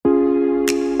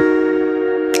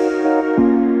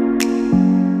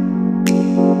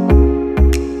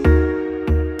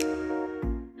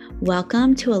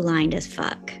Welcome to Aligned as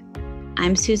Fuck.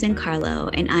 I'm Susan Carlo,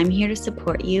 and I'm here to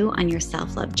support you on your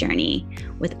self-love journey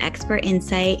with expert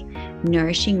insight,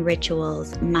 nourishing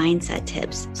rituals, mindset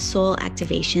tips, soul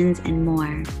activations, and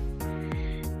more.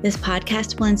 This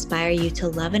podcast will inspire you to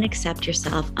love and accept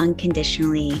yourself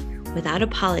unconditionally, without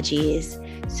apologies,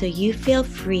 so you feel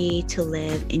free to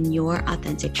live in your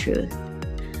authentic truth.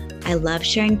 I love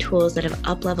sharing tools that have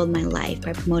up-leveled my life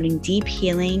by promoting deep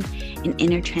healing and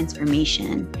inner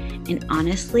transformation, and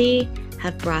honestly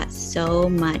have brought so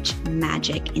much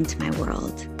magic into my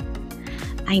world.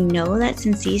 I know that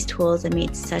since these tools have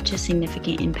made such a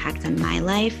significant impact on my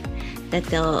life, that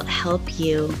they'll help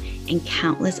you and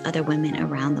countless other women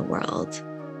around the world.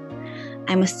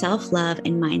 I'm a self-love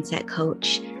and mindset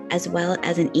coach, as well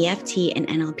as an EFT and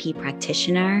NLP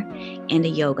practitioner and a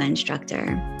yoga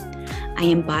instructor. I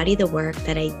embody the work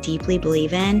that I deeply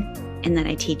believe in and that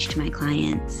I teach to my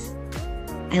clients.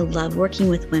 I love working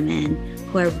with women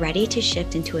who are ready to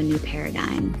shift into a new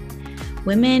paradigm.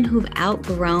 Women who've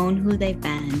outgrown who they've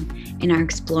been and are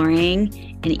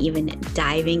exploring and even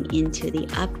diving into the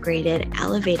upgraded,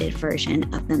 elevated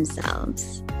version of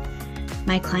themselves.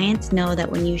 My clients know that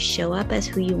when you show up as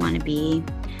who you want to be,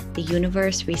 the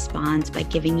universe responds by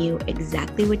giving you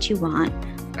exactly what you want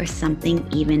or something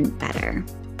even better.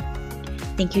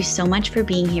 Thank you so much for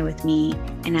being here with me,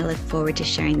 and I look forward to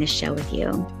sharing this show with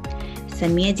you.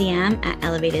 Send me a DM at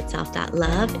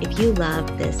elevatedself.love if you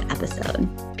love this episode.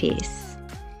 Peace.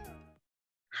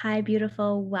 Hi,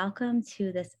 beautiful. Welcome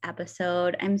to this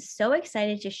episode. I'm so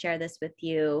excited to share this with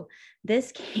you.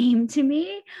 This came to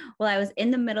me while I was in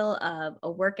the middle of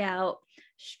a workout,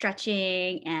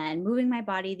 stretching and moving my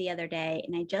body the other day,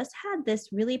 and I just had this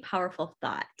really powerful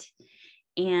thought.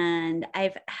 And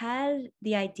I've had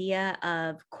the idea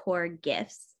of core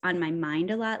gifts on my mind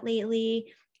a lot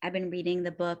lately. I've been reading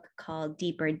the book called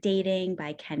Deeper Dating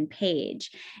by Ken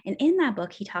Page. And in that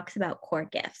book, he talks about core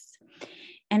gifts.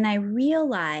 And I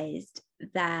realized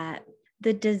that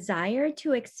the desire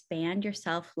to expand your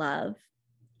self-love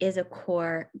is a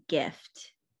core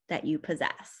gift that you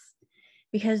possess.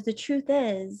 Because the truth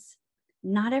is,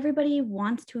 not everybody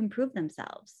wants to improve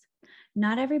themselves.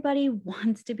 Not everybody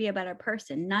wants to be a better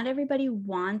person. Not everybody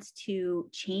wants to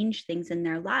change things in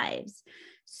their lives.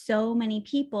 So many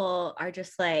people are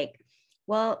just like,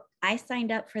 well, I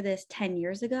signed up for this 10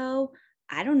 years ago.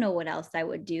 I don't know what else I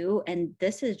would do. And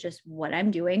this is just what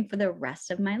I'm doing for the rest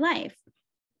of my life.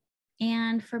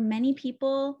 And for many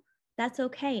people, that's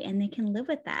okay. And they can live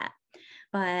with that.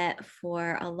 But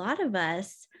for a lot of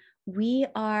us, we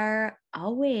are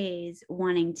always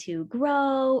wanting to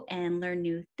grow and learn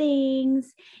new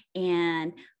things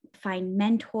and find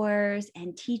mentors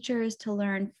and teachers to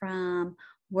learn from,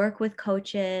 work with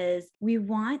coaches. We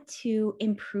want to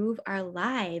improve our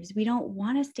lives. We don't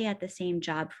want to stay at the same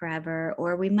job forever,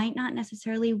 or we might not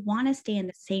necessarily want to stay in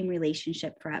the same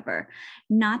relationship forever.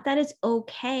 Not that it's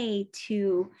okay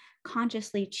to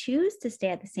consciously choose to stay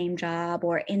at the same job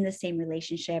or in the same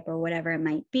relationship or whatever it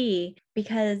might be,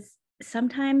 because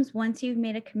sometimes once you've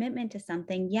made a commitment to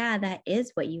something, yeah, that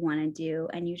is what you want to do.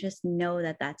 And you just know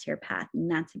that that's your path, and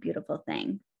that's a beautiful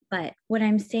thing. But what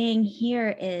I'm saying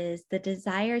here is the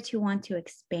desire to want to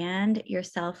expand your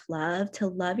self-love, to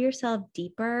love yourself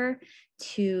deeper,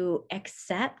 to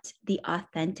accept the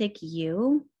authentic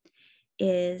you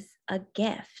is a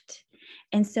gift.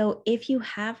 And so if you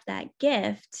have that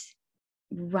gift,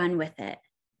 run with it,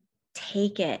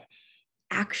 take it,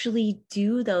 actually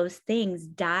do those things,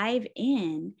 dive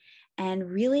in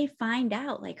and really find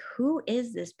out, like, who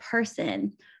is this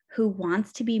person who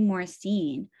wants to be more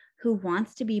seen, who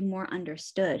wants to be more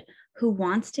understood, who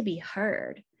wants to be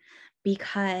heard?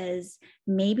 Because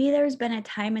maybe there's been a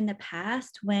time in the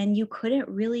past when you couldn't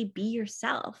really be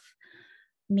yourself.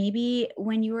 Maybe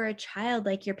when you were a child,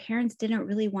 like, your parents didn't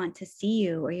really want to see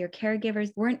you, or your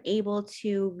caregivers weren't able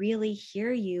to really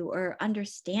hear you or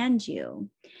understand you.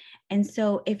 And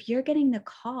so if you're getting the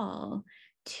call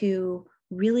to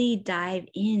really dive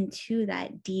into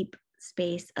that deep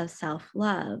space of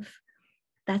self-love,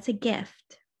 that's a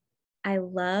gift. I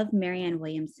love Marianne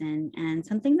Williamson, and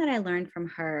something that I learned from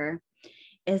her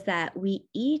is that we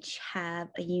each have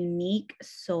a unique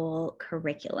soul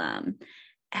curriculum.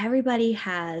 Everybody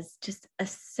has just a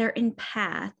certain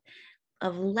path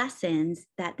of lessons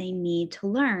that they need to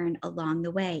learn along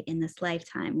the way in this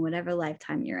lifetime, whatever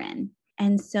lifetime you're in.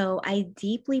 And so I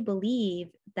deeply believe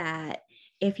that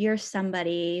if you're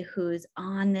somebody who's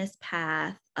on this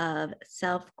path of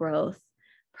self-growth,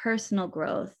 personal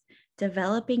growth,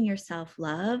 developing your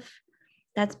self-love,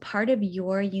 that's part of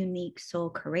your unique soul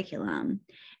curriculum.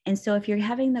 And so if you're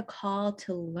having the call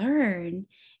to learn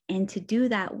and to do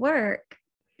that work,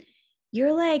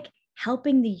 You're like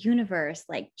helping the universe,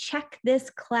 like check this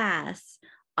class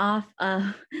off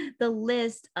of the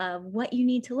list of what you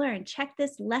need to learn. Check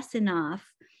this lesson off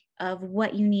of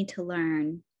what you need to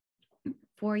learn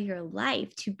for your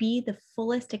life to be the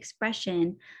fullest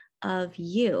expression of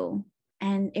you.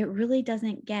 And it really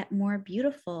doesn't get more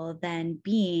beautiful than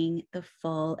being the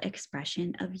full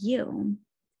expression of you.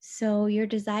 So, your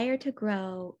desire to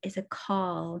grow is a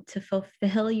call to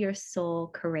fulfill your soul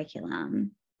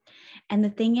curriculum. And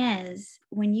the thing is,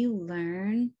 when you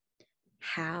learn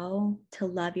how to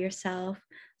love yourself,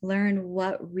 learn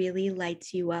what really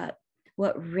lights you up,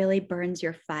 what really burns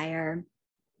your fire,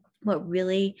 what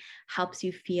really helps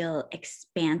you feel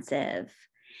expansive,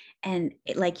 and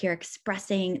like you're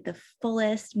expressing the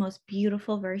fullest, most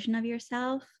beautiful version of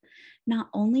yourself, not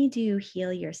only do you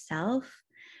heal yourself,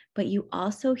 but you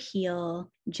also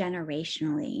heal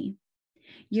generationally.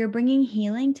 You're bringing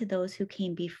healing to those who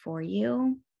came before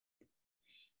you.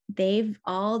 They've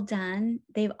all been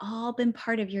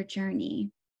part of your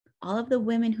journey. All of the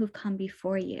women who've come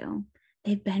before you,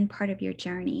 they've been part of your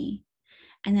journey.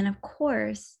 And then, of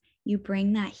course, you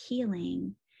bring that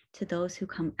healing to those who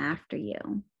come after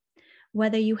you.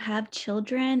 Whether you have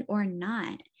children or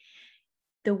not,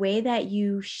 the way that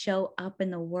you show up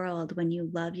in the world when you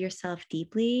love yourself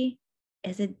deeply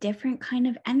is a different kind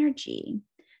of energy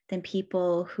than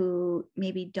people who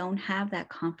maybe don't have that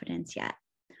confidence yet,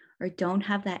 or don't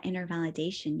have that inner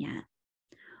validation yet,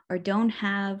 or don't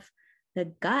have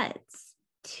the guts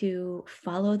to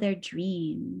follow their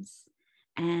dreams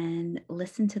and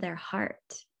listen to their heart.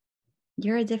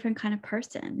 You're a different kind of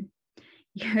person.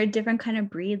 You're a different kind of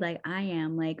breed, like I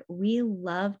am. Like, we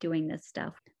love doing this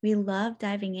stuff. We love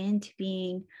diving into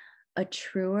being a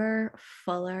truer,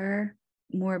 fuller,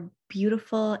 more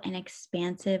beautiful and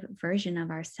expansive version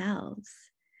of ourselves.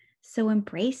 So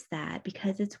embrace that,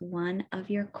 because it's one of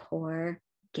your core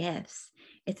gifts.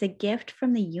 It's a gift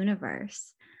from the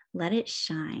universe. Let it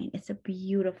shine. It's a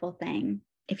beautiful thing.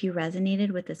 If you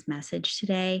resonated with this message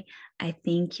today, I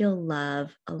think you'll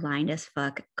love Aligned as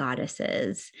Fuck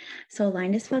Goddesses. So,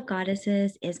 Aligned as Fuck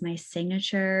Goddesses is my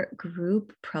signature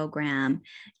group program.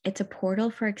 It's a portal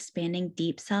for expanding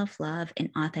deep self-love and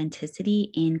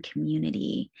authenticity in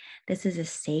community. This is a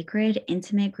sacred,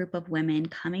 intimate group of women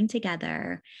coming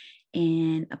together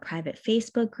in a private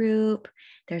Facebook group.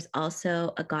 There's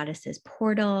also a Goddesses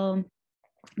portal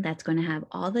that's going to have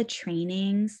all the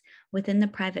trainings within the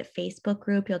private Facebook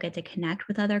group. You'll get to connect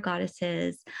with other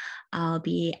goddesses. I'll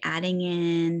be adding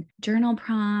in journal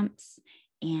prompts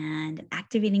and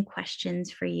activating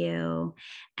questions for you.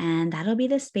 And that'll be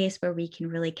the space where we can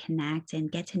really connect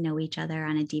and get to know each other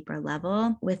on a deeper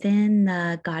level. Within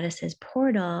the Goddesses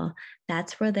portal,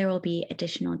 that's where there will be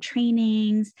additional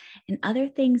trainings and other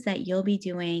things that you'll be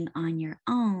doing on your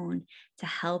own to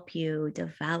help you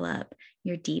develop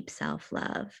your deep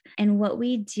self-love. And what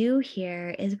we do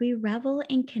here is we revel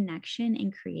in connection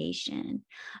and creation.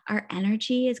 Our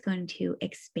energy is going to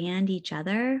expand each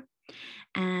other.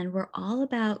 And we're all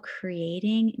about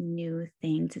creating new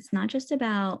things. It's not just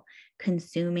about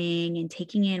consuming and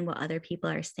taking in what other people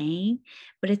are saying,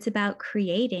 but it's about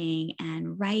creating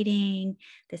and writing.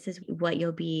 This is what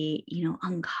you'll be,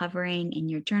 uncovering in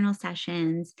your journal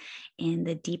sessions, in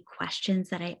the deep questions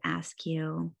that I ask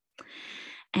you.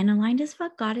 And Aligned as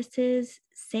Fuck Goddesses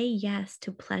say yes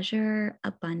to pleasure,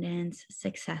 abundance,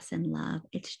 success, and love.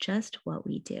 It's just what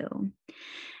we do.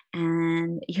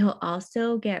 And you'll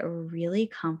also get really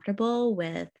comfortable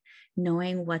with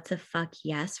knowing what's a fuck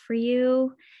yes for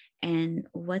you and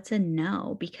what's a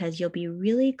no, because you'll be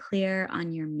really clear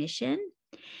on your mission.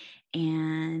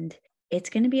 And it's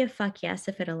going to be a fuck yes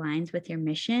if it aligns with your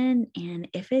mission. And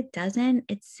if it doesn't,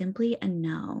 it's simply a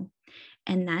no.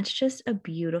 And that's just a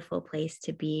beautiful place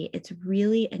to be. It's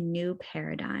really a new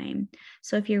paradigm.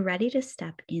 So if you're ready to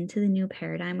step into the new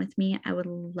paradigm with me, I would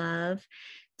love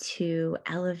to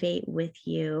elevate with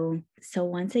you. So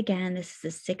once again, this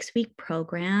is a 6-week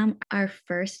program. Our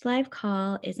first live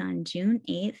call is on June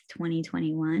 8th,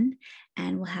 2021,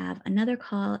 and we'll have another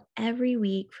call every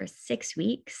week for 6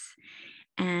 weeks.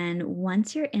 And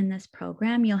once you're in this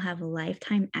program, you'll have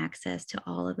lifetime access to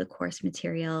all of the course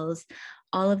materials,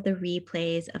 all of the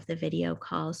replays of the video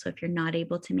calls. So if you're not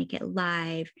able to make it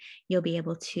live, you'll be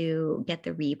able to get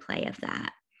the replay of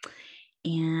that.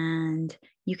 And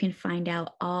you can find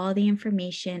out all the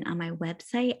information on my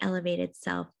website,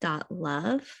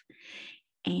 elevatedself.love.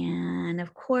 And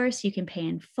of course, you can pay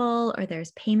in full, or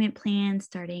there's payment plans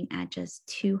starting at just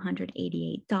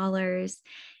 $288.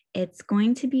 It's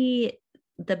going to be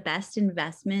the best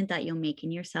investment that you'll make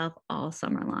in yourself all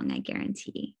summer long, I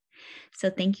guarantee. So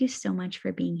thank you so much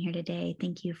for being here today.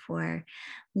 Thank you for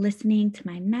listening to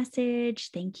my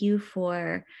message. Thank you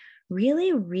for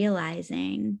really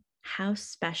realizing how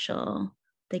special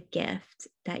the gift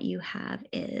that you have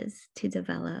is to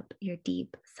develop your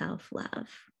deep self-love.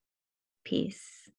 Peace.